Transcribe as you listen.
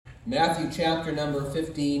Matthew chapter number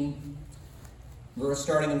 15,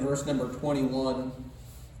 starting in verse number 21.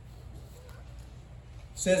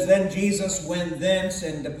 Says, Then Jesus went thence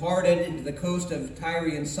and departed into the coast of Tyre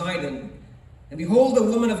and Sidon. And behold, a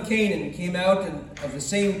woman of Canaan came out of the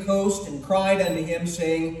same coast and cried unto him,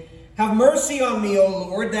 saying, Have mercy on me, O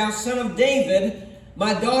Lord, thou son of David.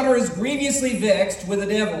 My daughter is grievously vexed with a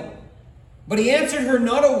devil. But he answered her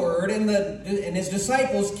not a word, and his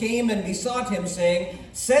disciples came and besought him, saying,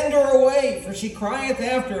 Send her away, for she crieth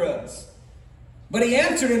after us. But he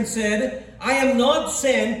answered and said, I am not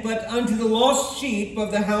sent but unto the lost sheep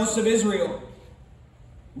of the house of Israel.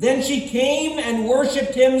 Then she came and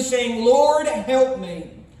worshipped him, saying, Lord, help me.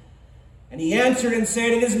 And he answered and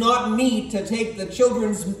said, It is not meet to take the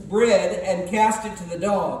children's bread and cast it to the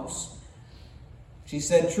dogs. She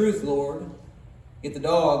said, Truth, Lord. Yet the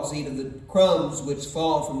dogs eat of the crumbs which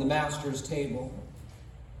fall from the master's table.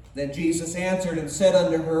 Then Jesus answered and said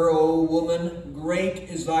unto her, O woman, great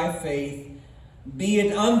is thy faith. Be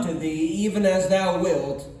it unto thee even as thou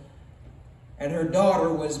wilt. And her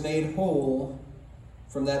daughter was made whole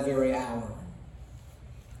from that very hour.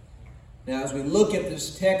 Now, as we look at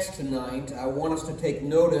this text tonight, I want us to take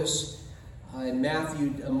notice in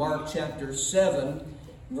Mark chapter 7,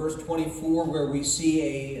 verse 24, where we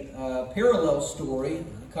see a parallel story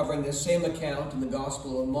covering the same account in the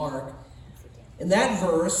Gospel of Mark. In that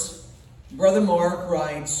verse, Brother Mark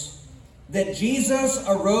writes that Jesus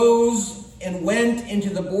arose and went into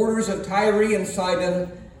the borders of Tyre and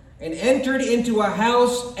Sidon and entered into a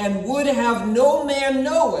house and would have no man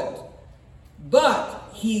know it, but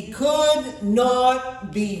he could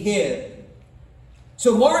not be hid.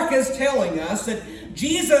 So Mark is telling us that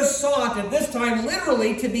Jesus sought at this time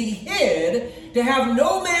literally to be hid, to have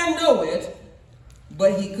no man know it,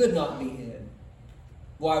 but he could not be hid.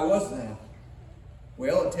 Why was that?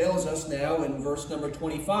 Well, it tells us now in verse number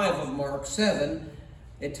 25 of Mark 7,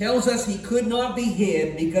 it tells us he could not be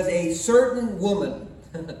hid because a certain woman,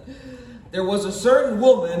 there was a certain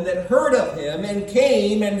woman that heard of him and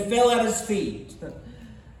came and fell at his feet.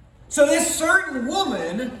 So this certain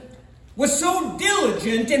woman was so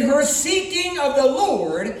diligent in her seeking of the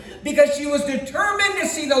Lord because she was determined to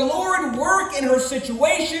see the Lord work in her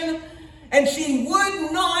situation, and she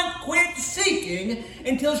would not quit seeking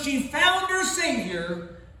until she found her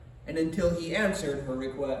Savior and until he answered her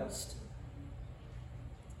request.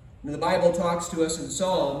 Now, the Bible talks to us in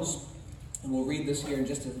Psalms, and we'll read this here in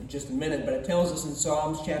just a minute, but it tells us in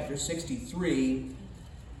Psalms chapter 63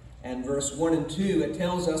 and verse 1 and 2, it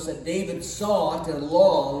tells us that David sought and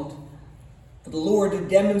longed for the Lord to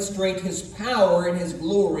demonstrate his power and his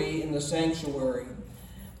glory in the sanctuary.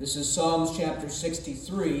 This is Psalms chapter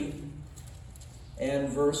 63 and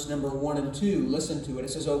verse number 1 and 2. Listen to it.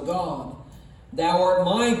 It says, O God, thou art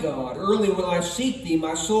my God. Early will I seek thee.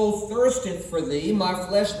 My soul thirsteth for thee. My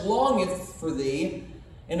flesh longeth for thee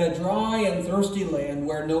in a dry and thirsty land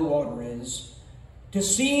where no water is, to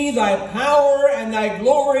see thy power and thy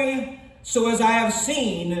glory, so as I have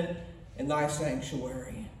seen in thy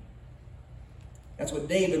sanctuary. That's what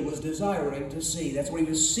David was desiring to see. That's what he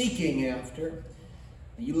was seeking after.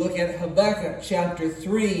 You look at Habakkuk chapter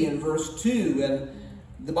 3 and verse 2, and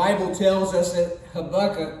the Bible tells us that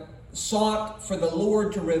Habakkuk sought for the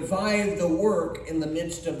Lord to revive the work in the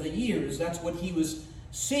midst of the years. That's what he was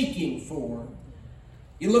seeking for.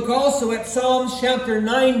 You look also at Psalms chapter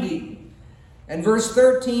 90 and verse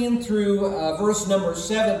 13 through verse number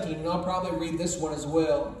 17, and I'll probably read this one as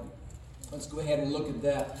well. Let's go ahead and look at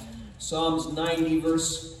that. Psalms 90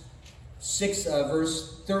 verse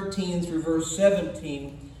 13 through verse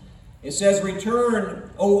 17. It says, Return,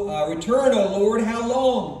 O Lord, how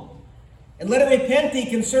long? And let it repent thee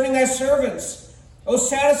concerning thy servants. O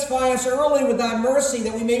satisfy us early with thy mercy,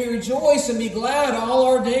 that we may rejoice and be glad all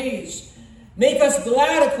our days. Make us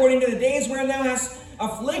glad according to the days wherein thou hast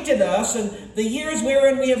afflicted us, and the years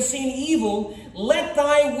wherein we have seen evil. Let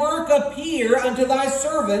thy work appear unto thy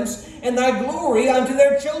servants, and thy glory unto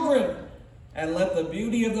their children. And let the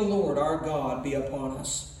beauty of the Lord our God be upon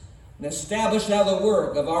us. And establish thou the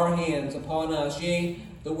work of our hands upon us. Yea,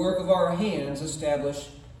 the work of our hands establish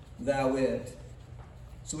thou it.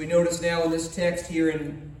 So we notice now in this text here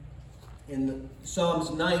in Psalms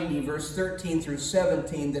 90, verse 13 through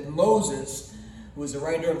 17, that Moses, who was the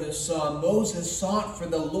writer of this psalm, Moses sought for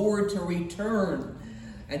the Lord to return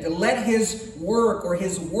and to let his work or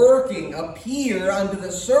his working appear unto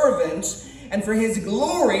the servants, and for his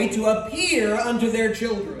glory to appear unto their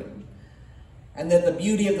children, and that the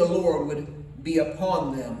beauty of the Lord would be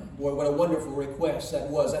upon them. Boy, what a wonderful request that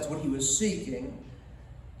was. That's what he was seeking.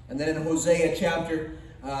 And then in Hosea chapter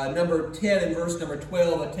number 10 and verse number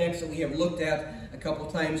 12, a text that we have looked at a couple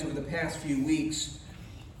times over the past few weeks.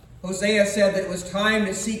 Hosea said that it was time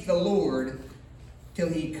to seek the Lord till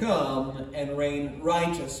he come and rain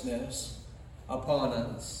righteousness upon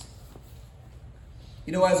us.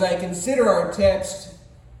 You know, as I consider our text,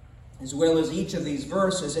 as well as each of these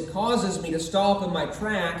verses, it causes me to stop in my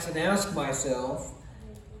tracks and ask myself,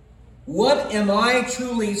 what am I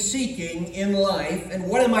truly seeking in life, and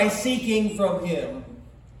what am I seeking from him?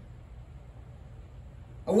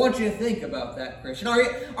 I want you to think about that, Christian.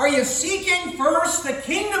 Are you seeking first the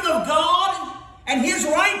kingdom of God and his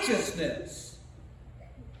righteousness?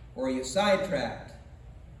 Or are you sidetracked,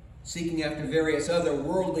 seeking after various other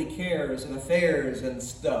worldly cares and affairs and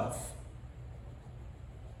stuff?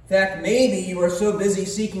 In fact, maybe you are so busy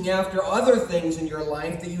seeking after other things in your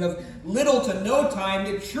life that you have little to no time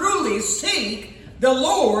to truly seek the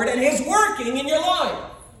Lord and his working in your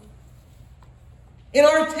life. In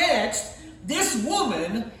our text, this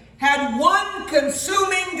woman had one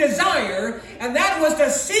consuming desire, and that was to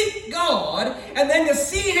seek God and then to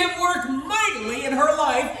see him work mightily in her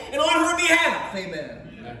life and on her behalf. Amen.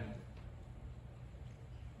 Amen.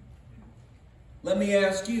 Let me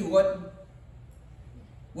ask you, what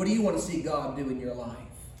do you want to see God do in your life?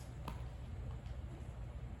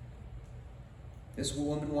 This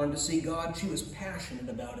woman wanted to see God. She was passionate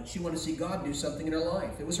about it. She wanted to see God do something in her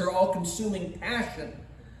life. It was her all-consuming passion.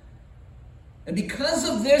 And because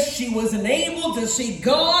of this, she was enabled to see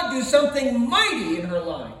God do something mighty in her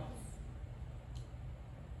life.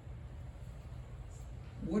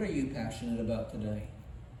 What are you passionate about today?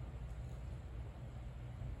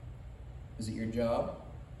 Is it your job?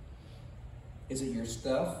 Is it your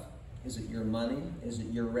stuff? Is it your money? Is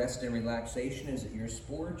it your rest and relaxation? Is it your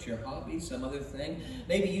sports, your hobbies, some other thing?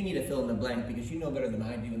 Maybe you need to fill in the blank because you know better than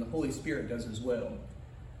I do, and the Holy Spirit does as well.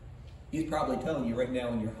 He's probably telling you right now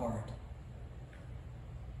in your heart.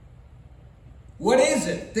 What is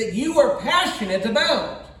it that you are passionate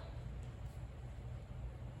about?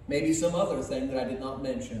 Maybe some other thing that I did not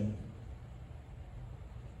mention.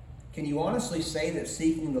 Can you honestly say that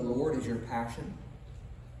seeking the Lord is your passion?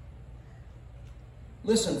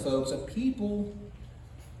 Listen, folks, a people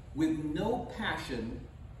with no passion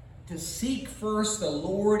to seek first the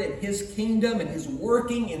Lord and his kingdom and his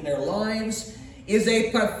working in their lives is a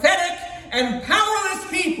pathetic and powerless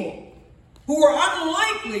people who are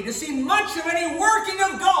unlikely to see much of any working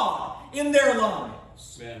of God in their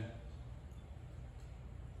lives. Amen.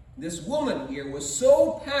 This woman here was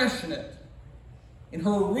so passionate in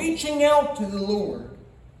her reaching out to the Lord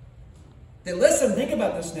that, listen, think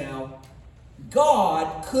about this now,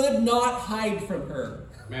 God could not hide from her.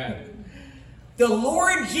 Amen. The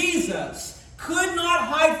Lord Jesus could not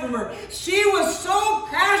hide from her. She was so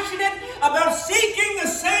passionate about seeking the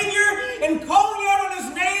Savior and calling out on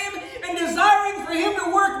his name and desiring for him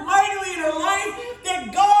to work mightily in her life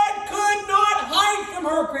that God could not hide from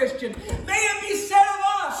her, Christian. May it be said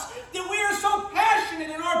of us that we are so passionate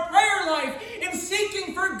in our prayer life in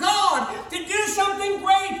seeking for God to do something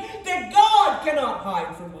great that God cannot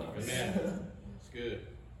hide from us. Amen. That's good.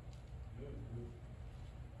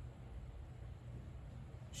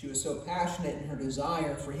 She was so passionate in her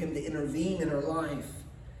desire for him to intervene in her life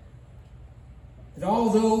that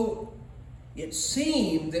although it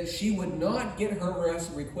seemed that she would not get her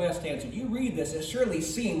request answered. You read this, it surely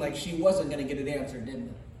seemed like she wasn't going to get it answered, didn't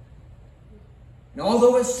it? And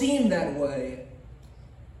although it seemed that way,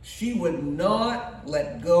 she would not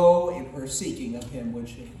let go in her seeking of him, would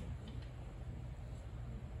she?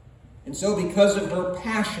 And so because of her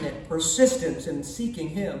passionate persistence in seeking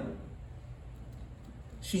him,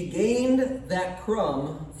 she gained that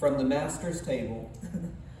crumb from the master's table.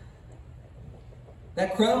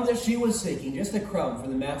 That crumb that she was seeking, just a crumb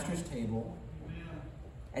from the master's table.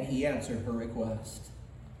 And he answered her request.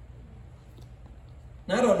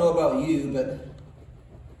 Now, I don't know about you, but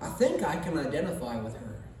I think I can identify with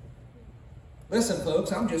her. Listen,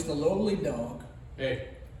 folks, I'm just a lowly dog. Hey.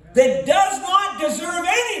 That does not deserve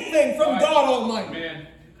anything from God Almighty. Man.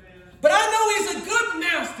 But I know he's a good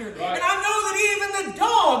master. Right. And I know that even the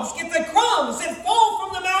dogs get the crumbs that fall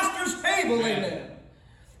from the master's table. Amen.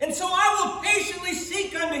 And so I will patiently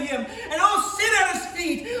seek unto him, and I'll sit at his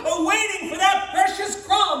feet, awaiting for that precious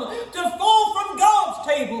crumb to fall from God's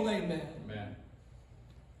table. Amen. Amen.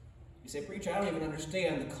 You say, preacher, I don't even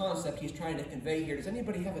understand the concept he's trying to convey here. Does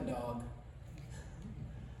anybody have a dog?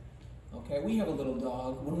 Okay, we have a little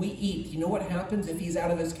dog. When we eat, you know what happens if he's out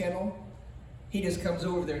of his kennel? He just comes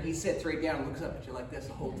over there and he sits right down and looks up at you like this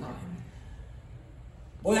the whole time.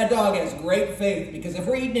 Boy, that dog has great faith, because if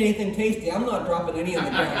we're eating anything tasty, I'm not dropping any of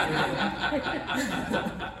the ground for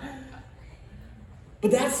him.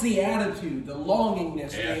 But that's the attitude, the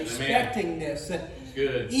longingness, Yes, the amen. expectingness.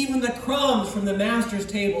 Good. Even the crumbs from the master's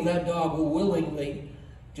table, that dog will willingly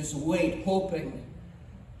just wait, hoping.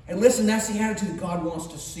 And listen, that's the attitude God wants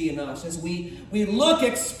to see in us as we look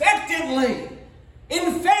expectantly,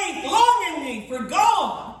 in faith, longingly for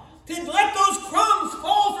God to let those crumbs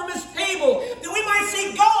fall from His table, that we might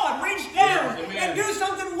see God reach down Yes, and do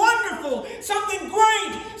something wonderful, something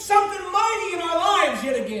great, something mighty in our lives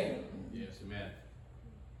yet again. Yes, amen.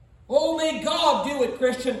 Oh, may God do it,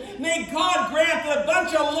 Christian. May God grant that a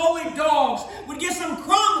bunch of lowly dogs would get some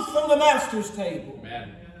crumbs from the master's table.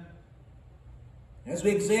 Amen. As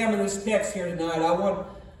we examine this text here tonight, I want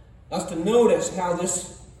us to notice how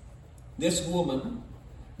this woman,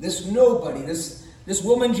 this nobody, this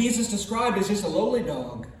woman Jesus described as just a lowly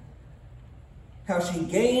dog, how she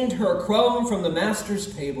gained her crumb from the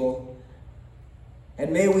master's table.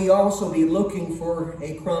 And may we also be looking for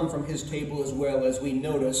a crumb from His table as well as we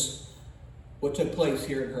notice what took place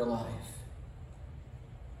here in her life.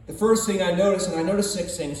 The first thing I notice, and I notice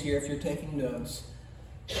 6 things here if you're taking notes.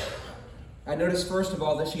 I notice first of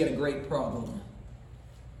all that she had a great problem.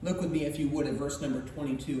 Look with me if you would at verse number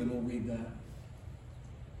 22 and we'll read that.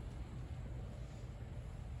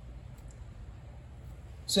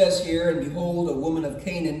 It says here, "And behold, a woman of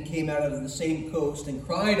Canaan came out of the same coast and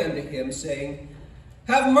cried unto him, saying,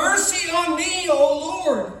 Have mercy on me, O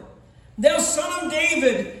Lord, thou son of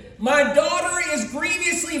David. My daughter is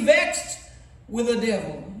grievously vexed with a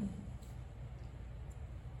devil."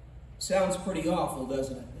 Sounds pretty awful,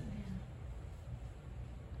 doesn't it?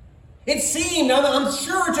 It seemed, I'm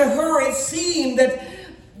sure to her, it seemed that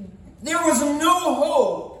there was no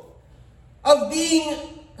hope of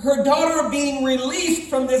her daughter being released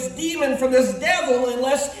from this demon, from this devil,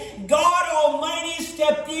 unless God Almighty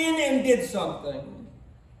stepped in and did something.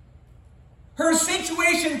 Her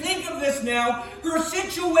situation, think of this now, her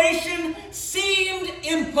situation seemed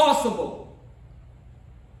impossible.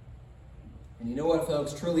 And you know what,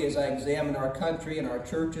 folks, truly as I examine our country and our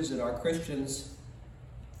churches and our Christians,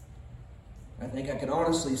 I think I can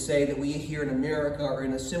honestly say that we here in America are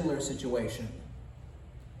in a similar situation.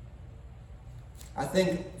 I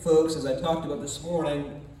think, folks, as I talked about this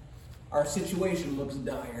morning, our situation looks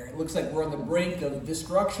dire. It looks like we're on the brink of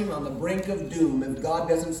destruction, on the brink of doom, if God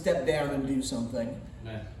doesn't step down and do something.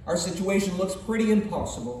 Amen. Our situation looks pretty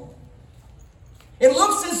impossible. It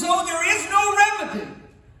looks as though there is no remedy.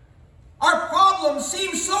 Our problem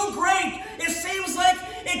seems so great, it seems like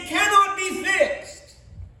it cannot be fixed.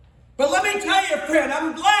 But let me tell you, friend,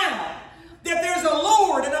 I'm glad that there's a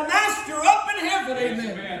Lord and a Master up in heaven, Yes,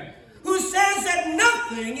 amen, amen. who says that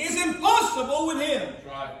nothing is impossible with Him. That's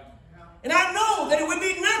right. And I know that it would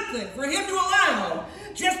be nothing for Him to allow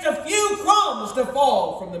just a few crumbs to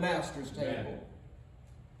fall from the Master's table. Amen.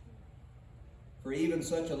 For even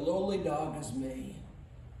such a lowly dog as me,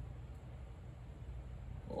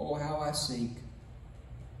 oh, how I seek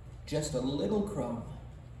just a little crumb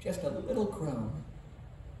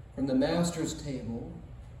from the Master's table.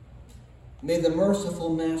 May the merciful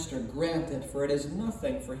Master grant it, for it is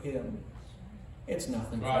nothing for Him. It's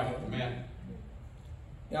nothing Right. for Him. Amen.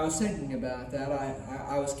 Now, I was thinking about that.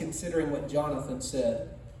 I was considering what Jonathan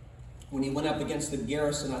said when he went up against the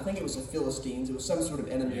garrison. I think it was the Philistines. It was some sort of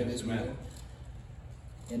enemy of Yes, Israel. amen.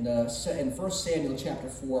 And in 1 Samuel chapter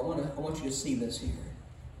 4, I want you to see this here.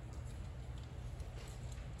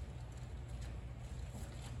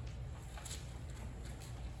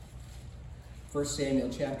 1 Samuel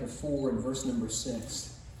chapter 4 and verse number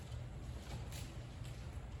 6.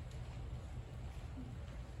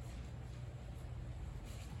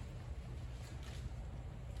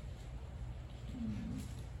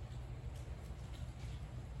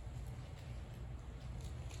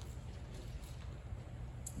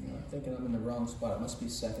 I'm thinking I'm in the wrong spot. It must be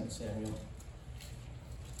 2 Samuel.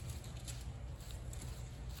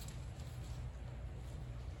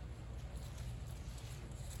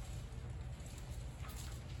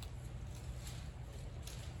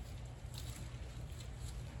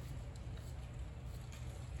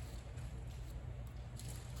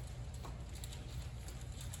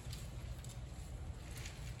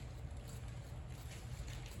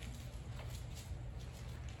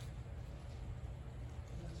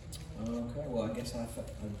 Okay, well, I guess I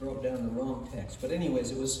wrote down the wrong text. But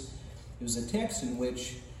anyways, it was a text in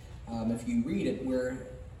which, if you read it, where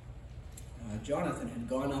Jonathan had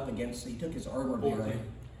gone up against, he took his armor bearer. 14.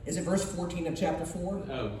 Is it verse 14 of chapter 4?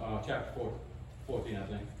 No, chapter 14, I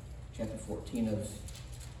think. Chapter 14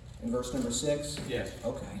 in verse number 6? Yes.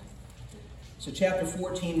 Okay. So chapter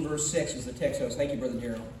 14, verse 6 is the text. Thank you, Brother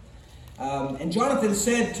Darrell. And Jonathan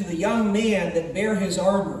said to the young man that bare his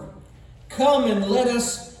armor, Come and let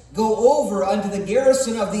us go over unto the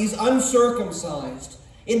garrison of these uncircumcised.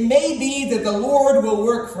 It may be that the Lord will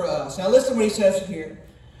work for us. Now listen what he says here.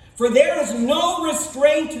 For there is no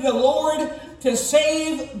restraint to the Lord to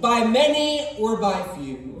save by many or by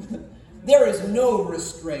few. There is no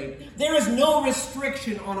restraint. There is no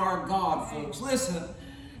restriction on our God, folks. Listen.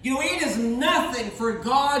 You know, it is nothing for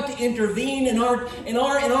God to intervene in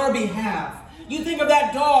our behalf. You think of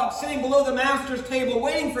that dog sitting below the master's table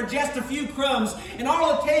waiting for just a few crumbs, and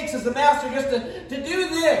all it takes is the master just to do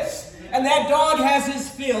this. And that dog has his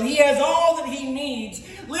fill. He has all that he needs.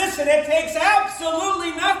 Listen, it takes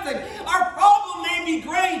absolutely nothing. Our problem may be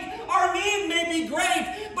great. Our need may be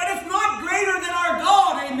great. But it's not greater than our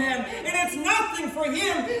God, amen. And it's nothing for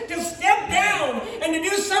him to step down and to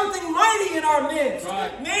do something mighty in our midst.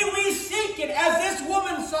 Right. May we seek it as this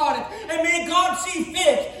woman sought it. And may God see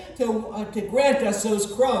fit to grant us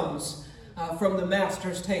those crumbs from the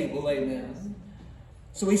master's table, amen.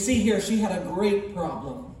 So we see here she had a great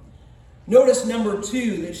problem. Notice number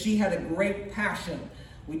 2, that she had a great passion.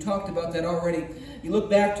 We talked about that already. You look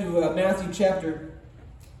back to Matthew chapter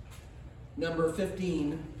number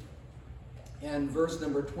 15 and verse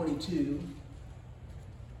number 22.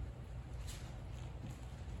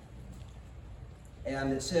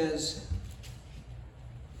 And it says,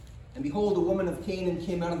 And behold, a woman of Canaan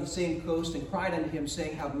came out of the same coast and cried unto him,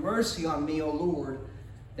 saying, Have mercy on me, O Lord,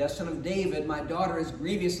 thou son of David. My daughter is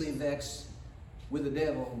grievously vexed with the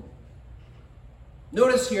devil.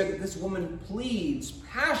 Notice here that this woman pleads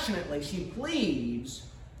passionately. She pleads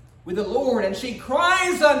with the Lord, and she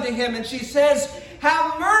cries unto him, and she says,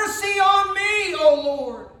 Have mercy on me, O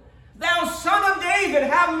Lord, thou son of David,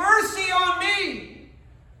 have mercy on me.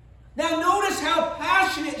 Now notice how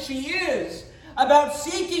passionate she is about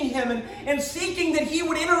seeking him and seeking that he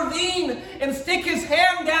would intervene and stick his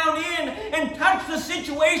hand down in and touch the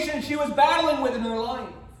situation she was battling with in her life.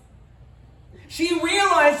 She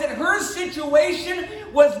realized that her situation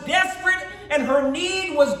was desperate and her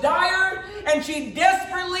need was dire, and she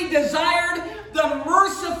desperately desired the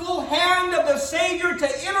merciful hand of the Savior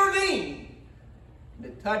to intervene, to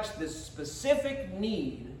touch this specific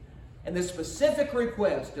need and this specific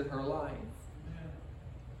request in her life.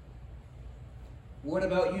 What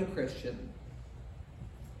about you, Christian?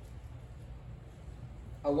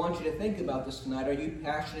 I want you to think about this tonight. Are you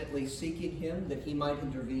passionately seeking him that he might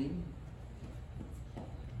intervene?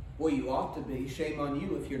 Well, you ought to be. Shame on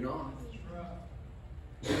you if you're not.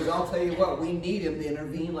 Because I'll tell you what, we need him to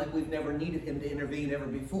intervene like we've never needed him to intervene ever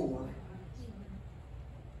before.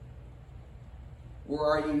 Or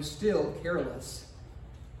are you still careless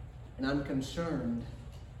and unconcerned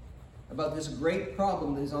about this great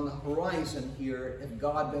problem that is on the horizon here if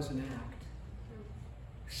God doesn't act?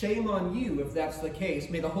 Shame on you if that's the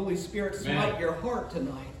case. May the Holy Spirit smite your heart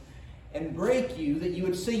tonight and break you, that you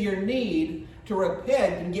would see your need to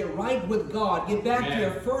repent and get right with God, get back to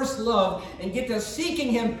your first love, and get to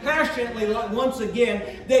seeking him passionately once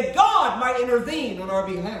again, that God might intervene on our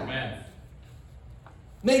behalf. Amen.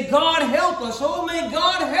 May God help us. Oh, may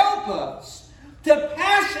God help us to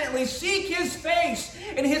passionately seek his face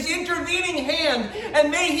and his intervening hand,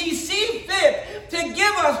 and may he see fit to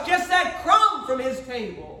give us just that crumb from his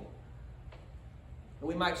table, that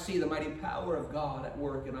we might see the mighty power of God at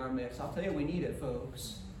work in our midst. I'll tell you, we need it,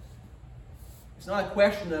 folks. It's not a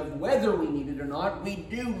question of whether we need it or not. We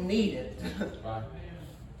do need it.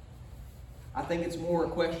 I think it's more a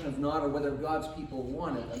question of not or whether God's people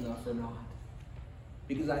want it enough or not.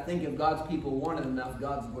 Because I think if God's people want it enough,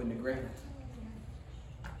 God's going to grant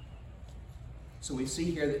it. So we see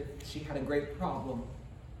here that she had a great problem.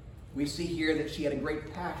 We see here that she had a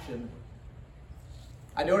great passion.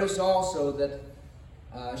 I notice also that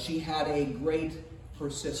she had a great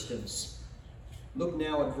persistence. Look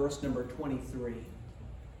now at verse number 23.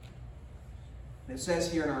 It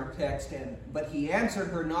says here in our text, But he answered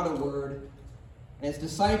her not a word, and his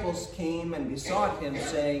disciples came and besought him,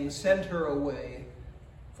 saying, Send her away,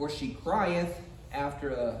 for she crieth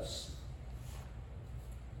after us.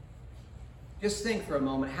 Just think for a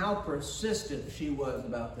moment how persistent she was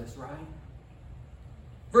about this, right?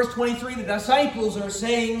 Verse 23, the disciples are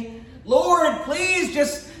saying, Lord, please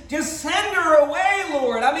just send her away,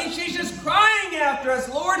 Lord. I mean, she's just crying after us,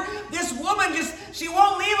 Lord. This woman she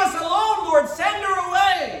won't leave us alone, Lord. Send her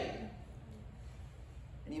away.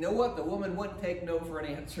 And you know what? The woman wouldn't take no for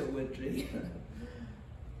an answer, would she?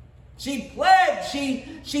 She pled,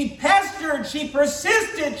 she pestered, she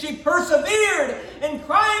persisted, she persevered in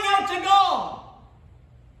crying out to God.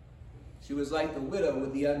 She was like the widow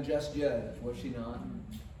with the unjust judge, was she not?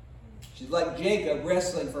 She's like Jacob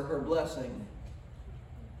wrestling for her blessing.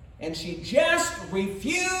 And she just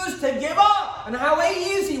refused to give up. And how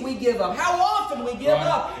easy we give up. How often we give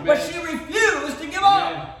up. Amen. But she refused to give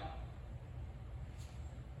Amen. up.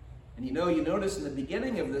 And you notice in the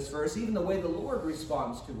beginning of this verse, even the way the Lord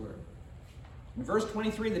responds to her. In verse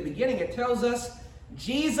 23, the beginning, it tells us,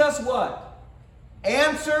 Jesus what?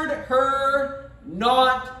 Answered her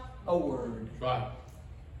not a word. Right.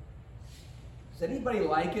 Does anybody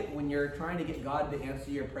like it when you're trying to get God to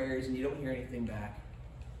answer your prayers and you don't hear anything back?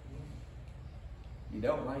 You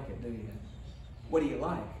don't like it, do you? What do you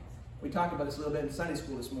like? We talked about this a little bit in Sunday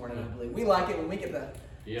school this morning, I believe. We like it when we get the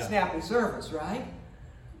snappy service, right?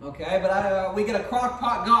 Okay, but we get a crock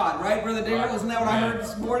pot God, right, Brother Darrell? Right. Isn't that what I heard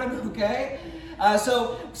this morning? Okay.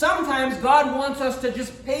 So sometimes God wants us to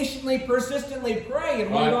just patiently, persistently pray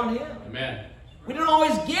and wait on Him. Amen. We don't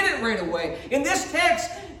always get it right away. In this text,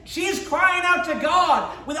 she's crying out to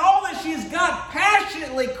God with all that she's got,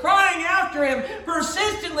 passionately crying after Him,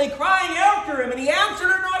 persistently crying after Him, and He answered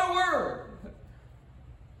her not a word.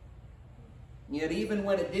 Yet even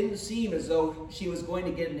when it didn't seem as though she was going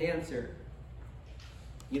to get an answer,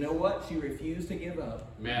 you know what? She refused to give up.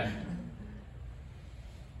 Amen.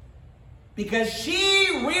 Because she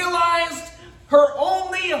realized her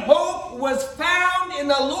only hope was found in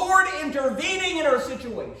the Lord intervening in her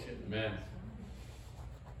situation. Amen.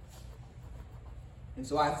 And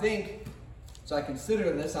so I think, as I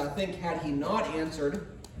consider this, I think had He not answered,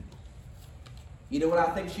 you know what I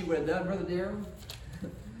think she would have done, Brother Darrell?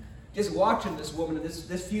 Just watching this woman in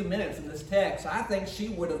this few minutes in this text, I think she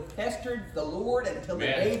would have pestered the Lord until the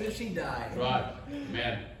day that she died. Right.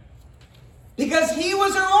 Amen. Because He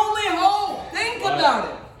was her only hope. Think about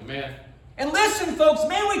it. Amen. And listen, folks,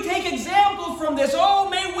 may we take example from this. Oh,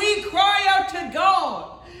 may we cry out to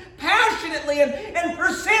God passionately and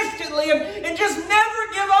persistently and just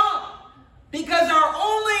never give up. Because our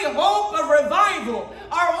only hope of revival,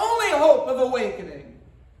 our only hope of awakening,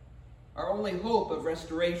 our only hope of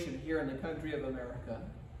restoration here in the country of America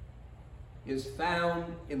is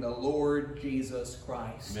found in the Lord Jesus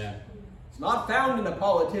Christ. Amen. It's not found in a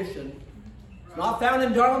politician. It's not found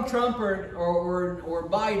in Donald Trump or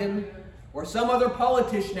Biden or some other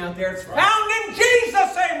politician out there. It's found in Jesus,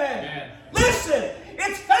 amen. Amen. Listen,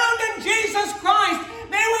 it's found in Jesus Christ.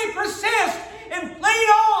 May we persist and plead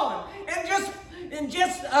on and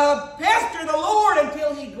just pester the Lord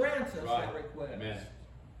until He grants us that request. Amen.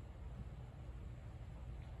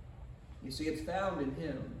 You see, it's found in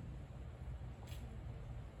Him.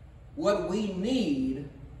 What we need,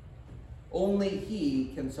 only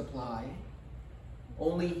He can supply.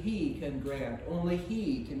 Only He can grant. Only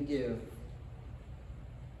He can give.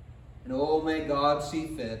 And oh, may God see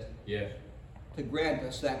fit to grant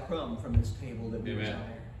us that crumb from His table that we desire.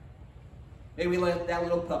 May we let that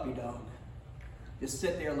little puppy dog just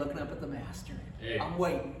sit there looking up at the Master. Hey. I'm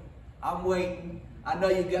waiting. I'm waiting. I know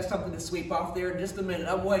you've got something to sweep off there in just a minute.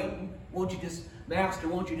 I'm waiting. Won't you just, Master,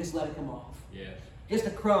 won't you just let it come off? Yes. Just a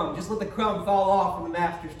crumb. Just let the crumb fall off from the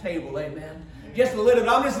Master's table. Amen. Just a little bit.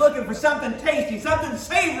 I'm just looking for something tasty, something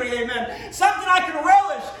savory. Amen. Something I can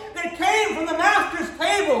relish that came from the Master's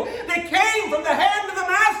table, that came from the hand of the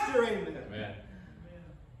Master. Amen. Amen.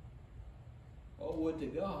 Oh, would to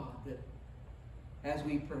God that as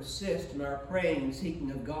we persist in our praying and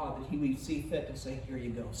seeking of God, that He would see fit to say, here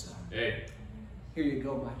you go, son. Hey. Here you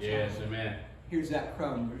go, my child. Yes, amen. Here's that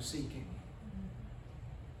crumb you're seeking.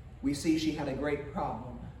 We see she had a great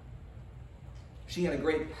problem. She had a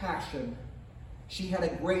great passion. She had a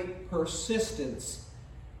great persistence.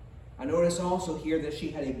 I notice also here that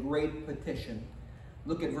she had a great petition.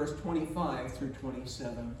 Look at verse 25 through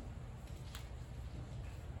 27.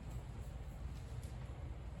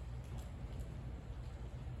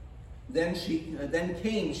 Then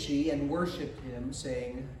came she and worshipped Him,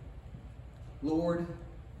 saying, Lord,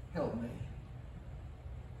 help me.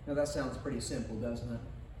 Now that sounds pretty simple, doesn't it?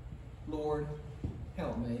 Lord,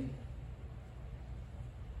 help me.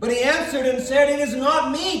 But He answered and said, it is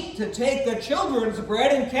not meet to take the children's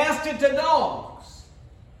bread and cast it to dogs.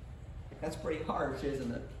 That's pretty harsh,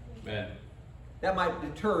 isn't it? Amen. That might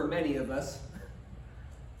deter many of us.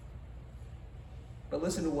 But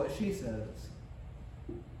listen to what she says.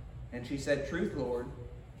 And she said, truth, Lord.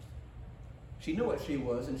 She knew what she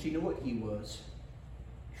was, and she knew what He was.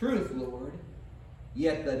 Truth, Lord.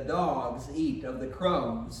 Yet the dogs eat of the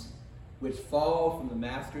crumbs which fall from the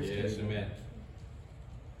Master's table. Yes, amen.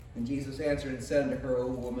 And Jesus answered and said unto her, O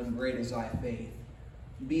woman, great is thy faith.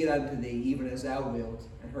 Be it unto thee even as thou wilt.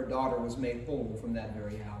 And her daughter was made whole from that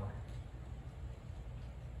very hour.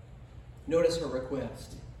 Notice her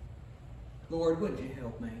request. Lord, would you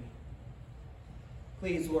help me?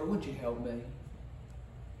 Please, Lord, would you help me?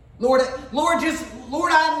 Lord,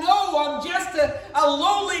 I know I'm just a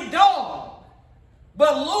lowly dog.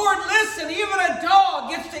 But Lord, listen, even a dog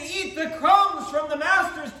gets to eat the crumbs from the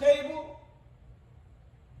master's table.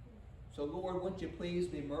 So Lord, wouldn't you please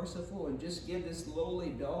be merciful and just give this lowly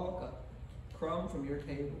dog a crumb from your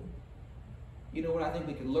table? You know what? I think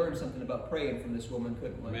we could learn something about praying from this woman,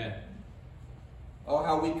 couldn't we? Amen. Oh,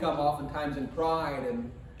 how we come oftentimes in pride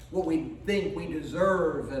and what we think we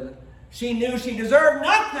deserve. And she knew she deserved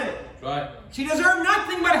nothing. Right. She deserved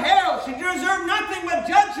nothing but hell. She deserved nothing but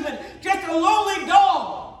judgment. Just a lowly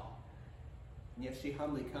dog. And yet she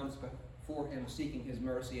humbly comes before him seeking his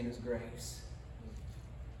mercy and his grace.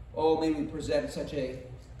 Oh, may we present such a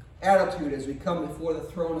attitude as we come before the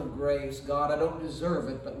throne of grace. God, I don't deserve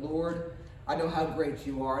it, but Lord, I know how great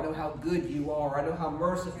you are. I know how good you are. I know how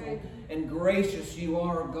merciful and gracious you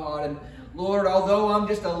are, God. And Lord, although I'm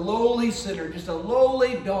just a lowly sinner, just a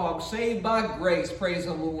lowly dog, saved by grace, praise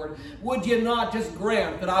the Lord, would you not just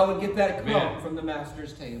grant that I would get that crumb from the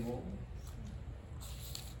master's table?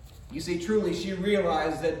 You see, truly, she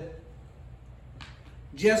realized that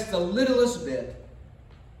just the littlest bit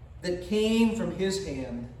that came from his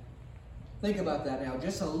hand, think about that now,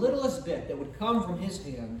 just the littlest bit that would come from his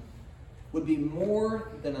hand would be more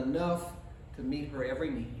than enough to meet her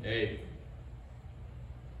every need. Hey.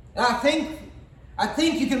 And I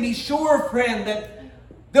think you can be sure, friend, that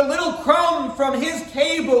the little crumb from his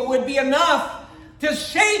table would be enough to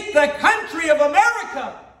shake the country of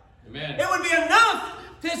America. Amen. It would be enough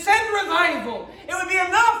to send revival. It would be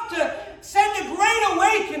enough to send a great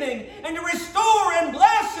awakening and to restore and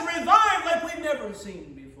bless and revive like we've never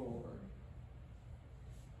seen before.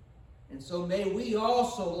 And so may we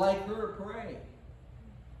also, like her, pray.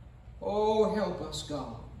 Oh, help us,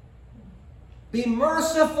 God. Be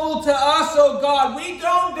merciful to us, oh God. We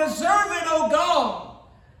don't deserve it, oh God.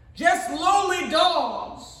 Just lowly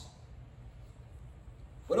dogs.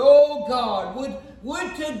 But oh God,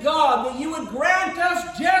 would to God that you would grant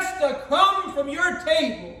us just a crumb from your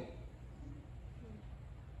table.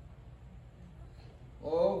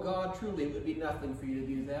 Oh God, truly it would be nothing for you to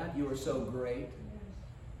do that. You are so great.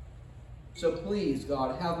 So please,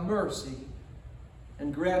 God, have mercy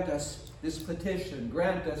and grant us this petition.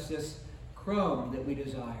 Grant us this crumb that we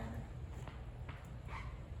desire.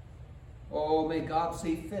 Oh, may God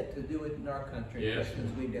see fit to do it in our country, yes, because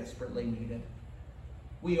we desperately need it.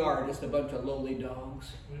 We are just a bunch of lowly dogs.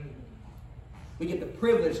 We get the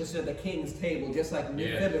privilege to sit at the king's table, just like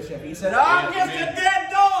Mephibosheth. He said, I'm just a dead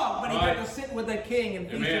dog. But he got to sit with the king and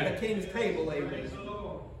feast at the king's table. Amen.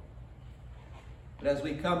 But as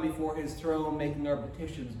we come before his throne, making our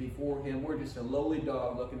petitions before him, we're just a lowly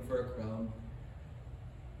dog looking for a crumb.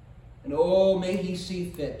 And oh, may he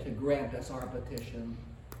see fit to grant us our petition.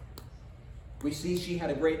 We see she had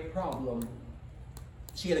a great problem.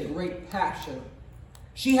 She had a great passion.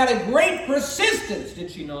 She had a great persistence,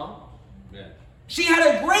 did she not? Yeah. She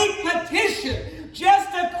had a great petition. Just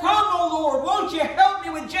a crumb, oh Lord. Won't you help me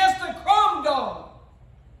with just a crumb, God?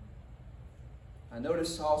 I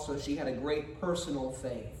notice also she had a great personal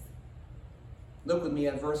faith. Look with me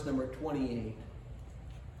at verse number 28.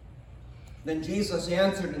 Then Jesus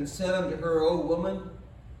answered and said unto her, O woman,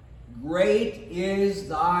 great is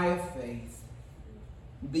thy faith.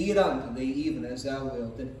 Be it unto thee even as thou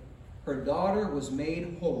wilt. And her daughter was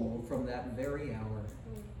made whole from that very hour.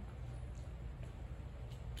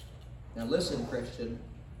 Now listen, Christian.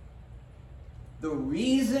 The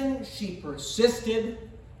reason she persisted,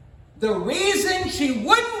 the reason she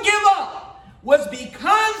wouldn't give up, was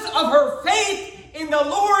because of her faith in the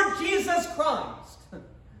Lord Jesus Christ.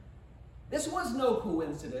 This was no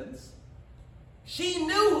coincidence. She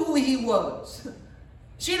knew who he was.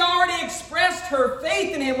 She'd already expressed her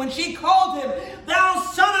faith in him when she called him, thou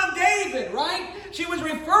son of David, right? She was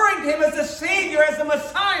referring to him as the Savior, as the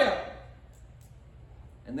Messiah.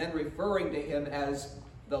 And then referring to him as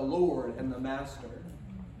the Lord and the Master.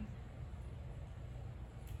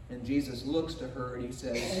 And Jesus looks to her and he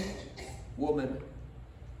says, woman,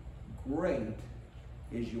 great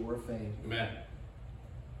is your faith. Amen.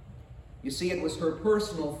 You see, it was her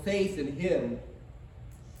personal faith in him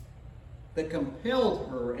that compelled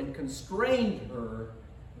her and constrained her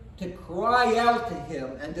to cry out to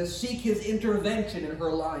him and to seek his intervention in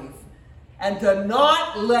her life. And to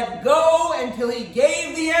not let go until he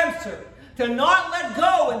gave the answer. To not let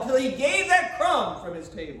go until he gave that crumb from his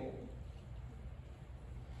table.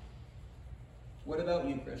 What about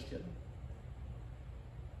you, Christian?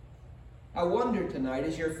 I wonder tonight,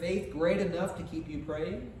 is your faith great enough to keep you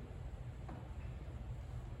praying?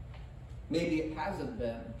 Maybe it hasn't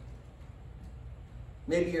been.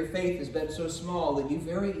 Maybe your faith has been so small that you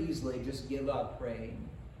very easily just give up praying.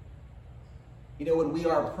 You know, when we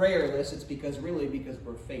are prayerless, it's because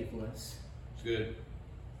we're faithless. It's good.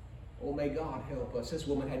 Oh, may God help us. This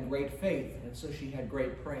woman had great faith, and so she had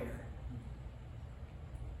great prayer.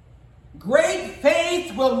 Great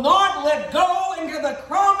faith will not let go until the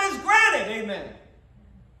crumb is granted. Amen.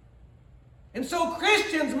 And so,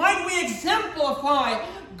 Christians, might we exemplify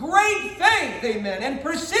great faith, amen, and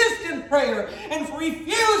persistent prayer, and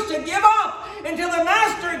refuse to give up until the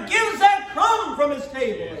Master gives that crumb from his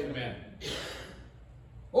table. Amen.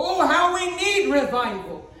 Oh, how we need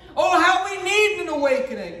revival. Oh, how we need an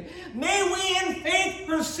awakening. May we in faith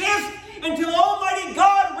persist until Almighty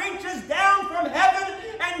God reaches down from heaven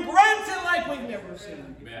and grants it like we've never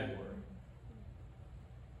seen before. Amen.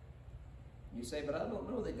 You say, but I don't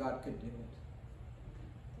know that God could do it.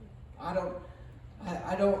 I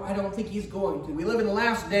don't think he's going to. We live in the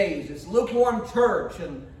last days. It's lukewarm church,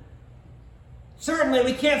 and certainly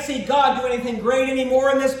we can't see God do anything great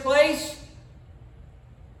anymore in this place.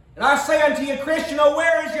 And I say unto you, Christian, oh,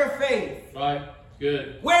 where is your faith? Right.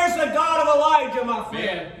 Good. Where's the God of Elijah, my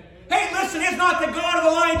friend? Man. Hey, listen, is not the God of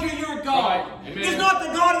Elijah your God? Right. Is not the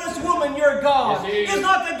God of this woman your God? Yes, he is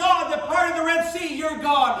not the God that parted the Red Sea your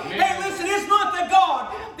God? Amen. Hey, listen, is not the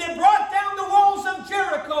God that brought down the walls of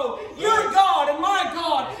Jericho your God and my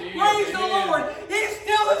God? Yes, Praise the Lord. He's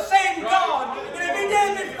still the same God. And if he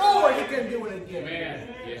did it before, he can do it again.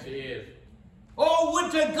 Amen. Yes, he is. Oh,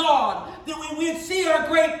 would to God that we would see our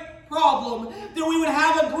great problem, that we would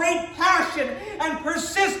have a great passion and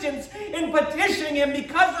persistence in petitioning him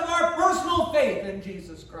because of our personal faith in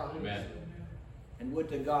Jesus Christ. Amen. And would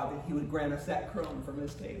to God that he would grant us that crumb from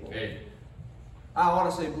his table. Hey. I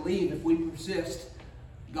honestly believe if we persist,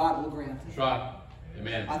 God will grant it. That's right.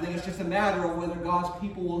 Amen. I think it's just a matter of whether God's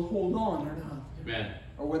people will hold on or not. Amen.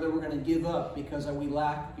 Or whether we're going to give up because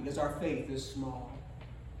because our faith is small.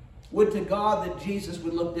 Would to God that Jesus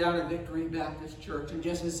would look down at Victory Baptist Church, and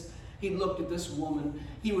just as he looked at this woman,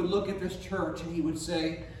 he would look at this church and he would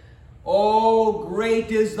say, oh,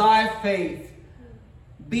 great is thy faith.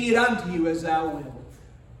 Be it unto you as thou wilt.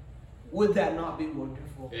 Would that not be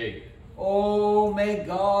wonderful? Hey. Oh, may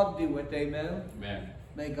God do it. Amen. Amen.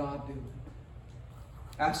 May God do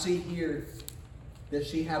it. I see here that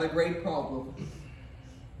she had a great problem.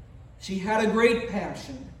 She had a great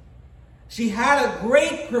passion. She had a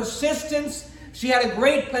great persistence. She had a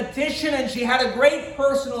great petition, and she had a great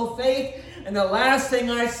personal faith. And the last thing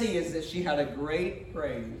I see is that she had a great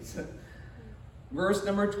praise. Verse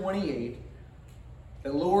number 28.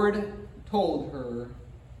 The Lord told her,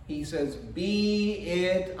 he says, be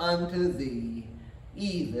it unto thee,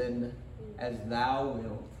 even as thou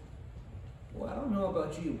wilt. Well, I don't know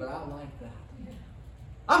about you, but I like that.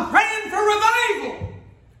 I'm praying for revival.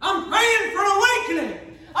 I'm praying for awakening.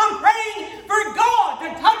 I'm praying for God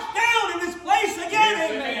to touch down in this place again.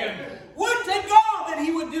 Yes, amen. amen. Would to God that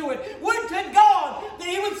he would do it. Would to God that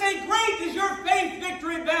he would say, great is your faith,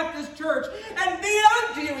 Victory Baptist Church, and be it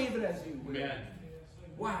unto you even as you will. Amen.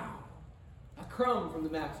 Wow. A crumb from the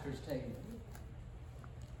Master's table.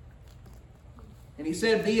 And he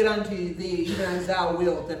said, be it unto thee even as thou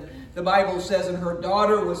wilt. And the Bible says, and her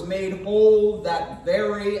daughter was made whole that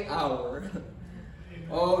very hour.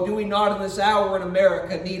 Oh, do we not in this hour in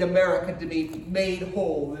America need America to be made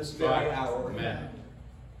whole this very Right. hour? Amen.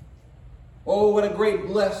 Oh, what a great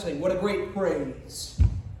blessing. What a great praise.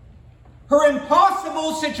 Her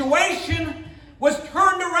impossible situation was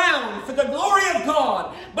turned around for the glory of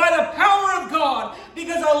God, by the power of God,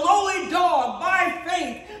 because a lowly dog, by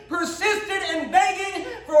faith, persisted in begging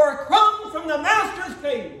for a crumb from the Master's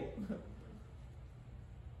table.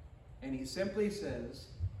 And he simply says,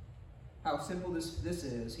 how simple this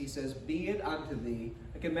is. He says, be it unto thee.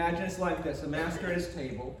 I can imagine it's like this. The Master at his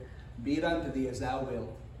table, be it unto thee as thou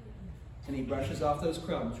wilt. And he brushes off those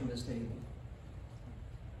crumbs from his table.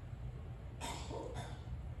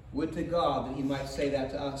 Would to God that he might say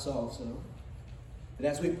that to us also. That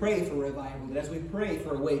as we pray for revival, that as we pray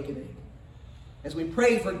for awakening, as we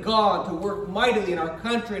pray for God to work mightily in our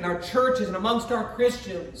country, in our churches, and amongst our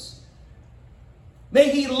Christians,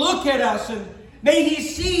 may he look at us and may he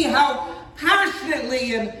see how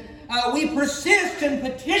passionately and we persist in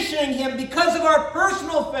petitioning him because of our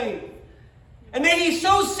personal faith. And may he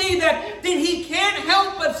so see that he can't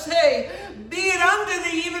help but say, be it unto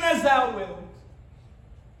thee even as thou wilt.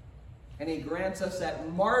 And he grants us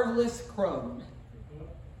that marvelous crumb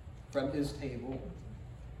from his table.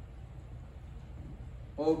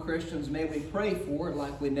 Oh, Christians, may we pray for it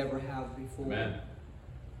like we never have before. Amen.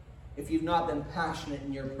 If you've not been passionate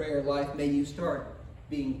in your prayer life, may you start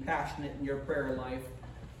being passionate in your prayer life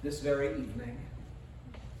this very evening.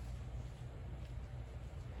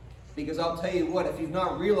 Because I'll tell you what, if you've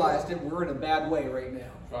not realized it, we're in a bad way right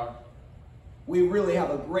now. Right. We really have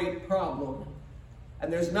a great problem.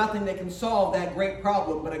 And there's nothing that can solve that great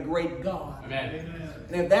problem but a great God. Amen.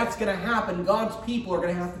 And if that's going to happen, God's people are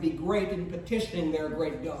going to have to be great in petitioning their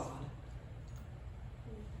great God.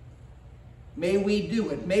 May we do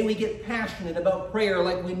it. May we get passionate about prayer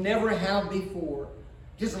like we never have before.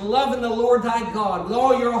 Just loving the Lord thy God with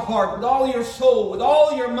all your heart, with all your soul, with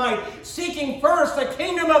all your might. Seeking first the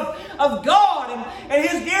kingdom of God and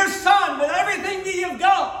His dear Son with everything that you've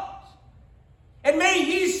got. And may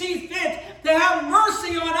He see fit to have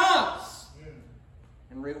mercy on us.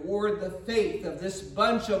 And reward the faith of this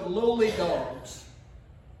bunch of lowly dogs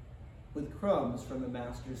with crumbs from the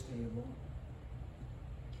Master's table.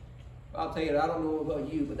 I'll tell you, I don't know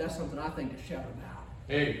about you, but that's something I think to shout about.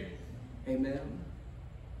 Hey. Amen.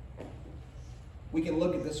 We can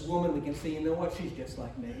look at this woman, we can see, you know what, she's just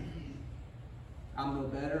like me. I'm no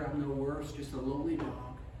better, I'm no worse, just a lowly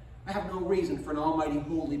dog. I have no reason for an almighty,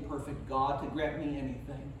 holy, perfect God to grant me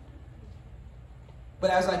anything.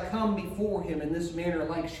 But as I come before Him in this manner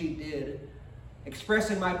like she did,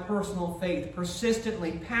 expressing my personal faith,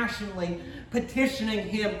 persistently, passionately petitioning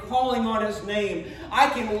Him, calling on His name, I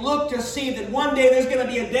can look to see that one day there's going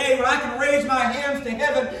to be a day where I can raise my hands to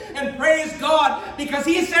heaven and praise God because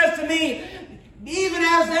He says to me, even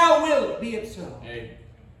as thou wilt, be it so. Hey.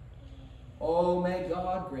 Oh, may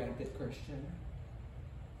God grant it, Christian.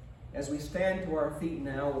 As we stand to our feet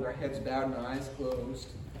now with our heads bowed and our eyes closed,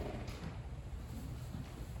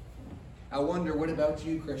 I wonder, what about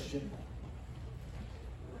you, Christian?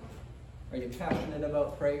 Are you passionate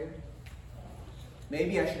about prayer?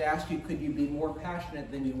 Maybe I should ask you, could you be more passionate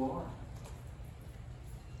than you are?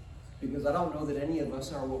 Because I don't know that any of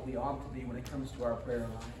us are what we ought to be when it comes to our prayer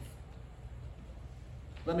life.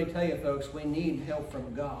 Let me tell you, folks, we need help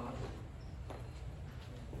from God.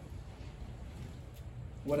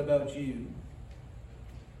 What about you?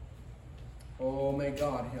 Oh, may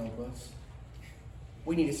God help us.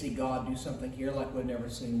 We need to see God do something here like we've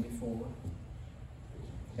never seen before.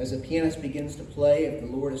 As the pianist begins to play, if the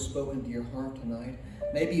Lord has spoken to your heart tonight,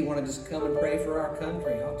 maybe you want to just come and pray for our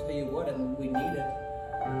country. I'll tell you what, and we need it.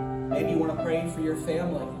 Maybe you want to pray for your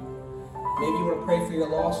family. Maybe you want to pray for your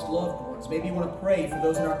lost loved ones. Maybe you want to pray for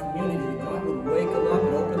those in our community that God would wake them up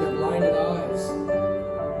and open their blinded eyes.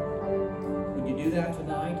 Would you do that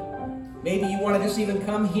tonight? Maybe you want to just even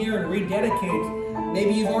come here and rededicate.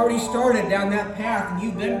 Maybe you've already started down that path and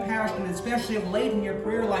you've been passionate, especially of late in your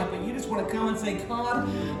prayer life, but you just want to come and say, God,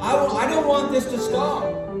 I don't want this to stop.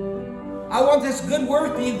 I want this good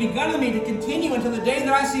work that you've begun in me to continue until the day that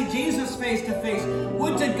I see Jesus face to face.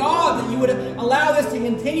 Would to God that you would allow this to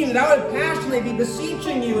continue, that I would passionately be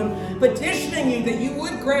beseeching you and petitioning you that you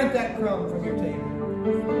would grant that crumb from your table.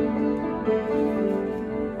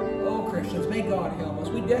 Oh, Christians, may God help us.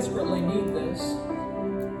 We desperately need this.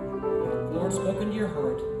 The Lord's spoken to your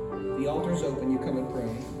heart. The altar's open. You come and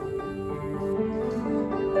pray.